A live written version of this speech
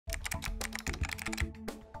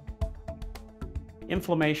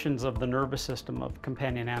Inflammations of the nervous system of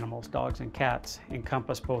companion animals, dogs and cats,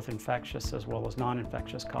 encompass both infectious as well as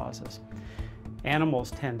non-infectious causes. Animals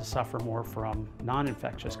tend to suffer more from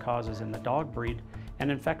non-infectious causes in the dog breed and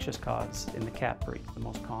infectious causes in the cat breed. The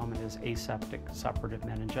most common is aseptic suppurative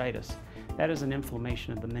meningitis. That is an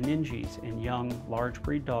inflammation of the meninges in young, large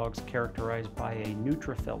breed dogs characterized by a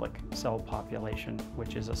neutrophilic cell population,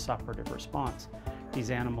 which is a suppurative response. These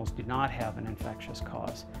animals do not have an infectious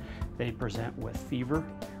cause. They present with fever,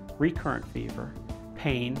 recurrent fever,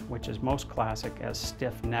 pain, which is most classic as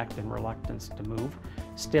stiff-necked and reluctance to move,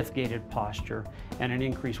 stiff-gated posture, and an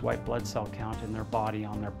increased white blood cell count in their body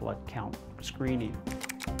on their blood count screening.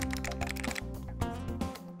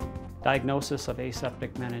 Diagnosis of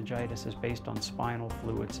aseptic meningitis is based on spinal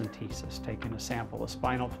fluid synthesis, taking a sample of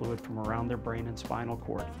spinal fluid from around their brain and spinal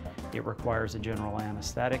cord. It requires a general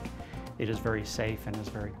anesthetic. It is very safe and is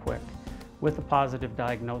very quick. With a positive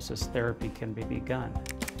diagnosis, therapy can be begun.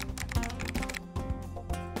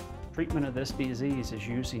 Treatment of this disease is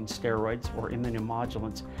using steroids or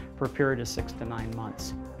immunomodulants for a period of 6 to 9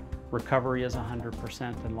 months. Recovery is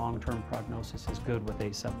 100% and long-term prognosis is good with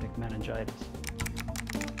aseptic meningitis.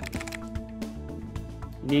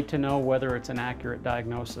 You need to know whether it's an accurate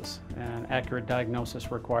diagnosis. An accurate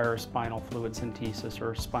diagnosis requires spinal fluid synthesis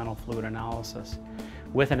or spinal fluid analysis.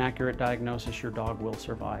 With an accurate diagnosis, your dog will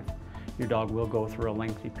survive. Your dog will go through a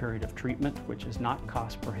lengthy period of treatment, which is not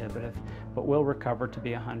cost prohibitive, but will recover to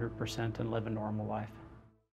be 100% and live a normal life.